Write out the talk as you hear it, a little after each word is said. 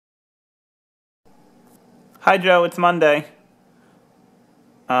Hi Joe, it's Monday.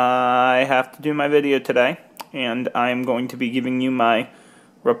 I have to do my video today, and I'm going to be giving you my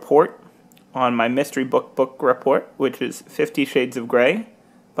report on my mystery book report, which is 50 Shades of Grey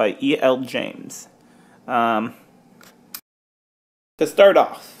by E.L. James. To start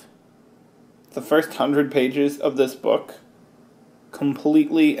off, the first 100 pages of this book,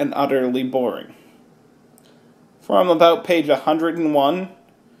 completely and utterly boring. From about page 101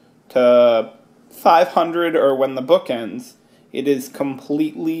 to 500, or when the book ends, it is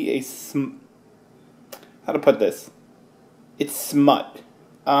completely how to put this? It's smut.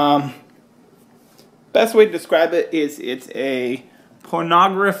 Best way to describe it is it's a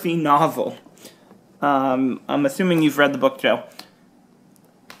pornography novel. I'm assuming you've read the book, Joe.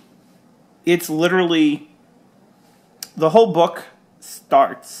 It's literally, the whole book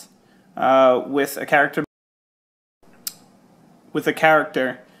starts with a character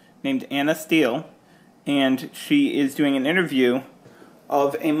named Anna Steele, and she is doing an interview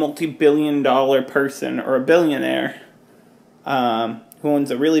of a multi-billion-dollar person, or a billionaire, who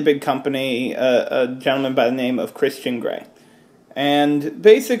owns a really big company, a gentleman by the name of Christian Grey. And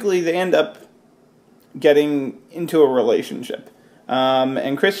basically they end up getting into a relationship.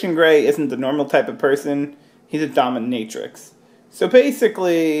 And Christian Grey isn't the normal type of person, he's a dominatrix. So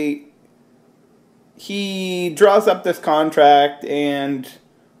basically, he draws up this contract, and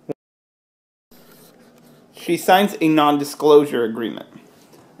she signs a non-disclosure agreement,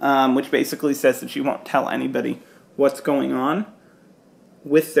 which basically says that she won't tell anybody what's going on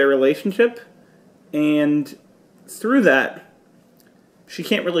with their relationship, and through that, she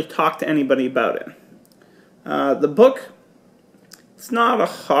can't really talk to anybody about it. The book, it's not a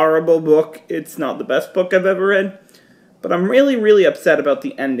horrible book, it's not the best book I've ever read, but I'm really, really upset about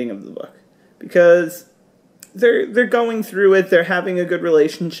the ending of the book, because they're going through it, they're having a good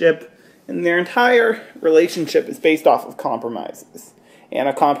relationship, and their entire relationship is based off of compromises.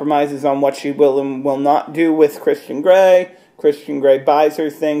 Anna compromises on what she will and will not do with Christian Grey. Christian Grey buys her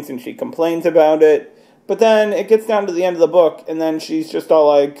things and she complains about it. But then it gets down to the end of the book, and then she's just all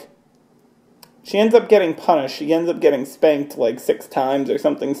like, she ends up getting punished. She ends up getting spanked like 6 times or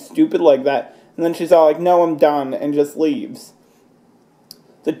something stupid like that. And then she's all like, no, I'm done, and just leaves.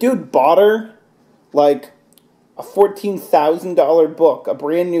 The dude bought her like a $14,000 book, a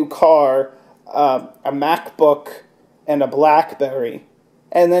brand new car, a MacBook, and a BlackBerry.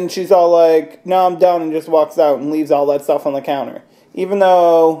 And then she's all like, no, I'm done, and just walks out and leaves all that stuff on the counter. Even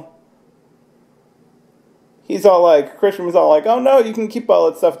though he's all like, Christian was all like, oh no, you can keep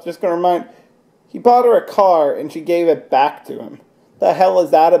all that stuff, just gonna remind. He bought her a car and she gave it back to him. The hell is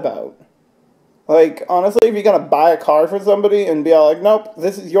that about? Like, honestly, if you're gonna buy a car for somebody and be all like, nope,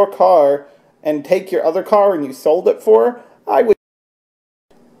 this is your car, and take your other car and you sold it for, I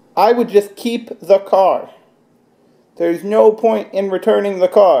would just keep the car. There's no point in returning the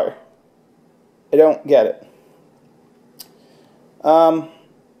car. I don't get it.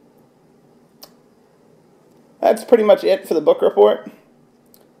 That's pretty much it for the book report.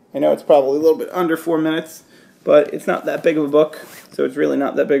 I know it's probably a little bit under 4 minutes, but it's not that big of a book, so it's really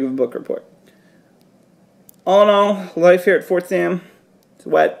not that big of a book report. All in all, life here at Fort Sam, it's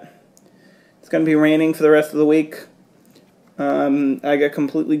wet. It's going to be raining for the rest of the week. I got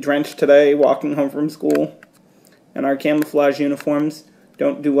completely drenched today walking home from school. And our camouflage uniforms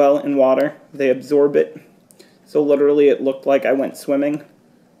don't do well in water. They absorb it. So literally it looked like I went swimming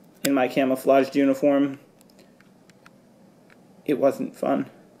in my camouflaged uniform. It wasn't fun.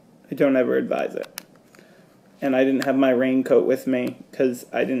 I don't ever advise it. And I didn't have my raincoat with me because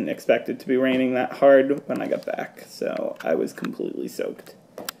I didn't expect it to be raining that hard when I got back. So I was completely soaked.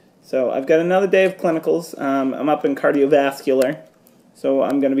 So I've got another day of clinicals. I'm up in cardiovascular, so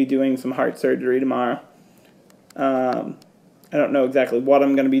I'm going to be doing some heart surgery tomorrow. I don't know exactly what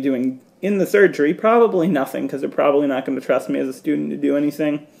I'm going to be doing in the surgery. Probably nothing, because they're probably not going to trust me as a student to do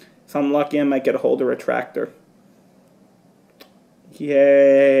anything. If I'm lucky, I might get a hold of a retractor.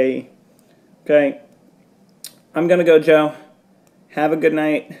 Yay. Okay. I'm going to go, Joe. Have a good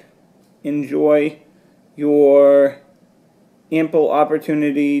night. Enjoy your ample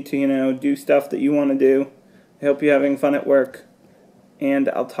opportunity to, do stuff that you want to do. I hope you're having fun at work. And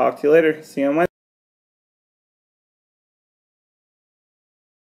I'll talk to you later. See you on Wednesday.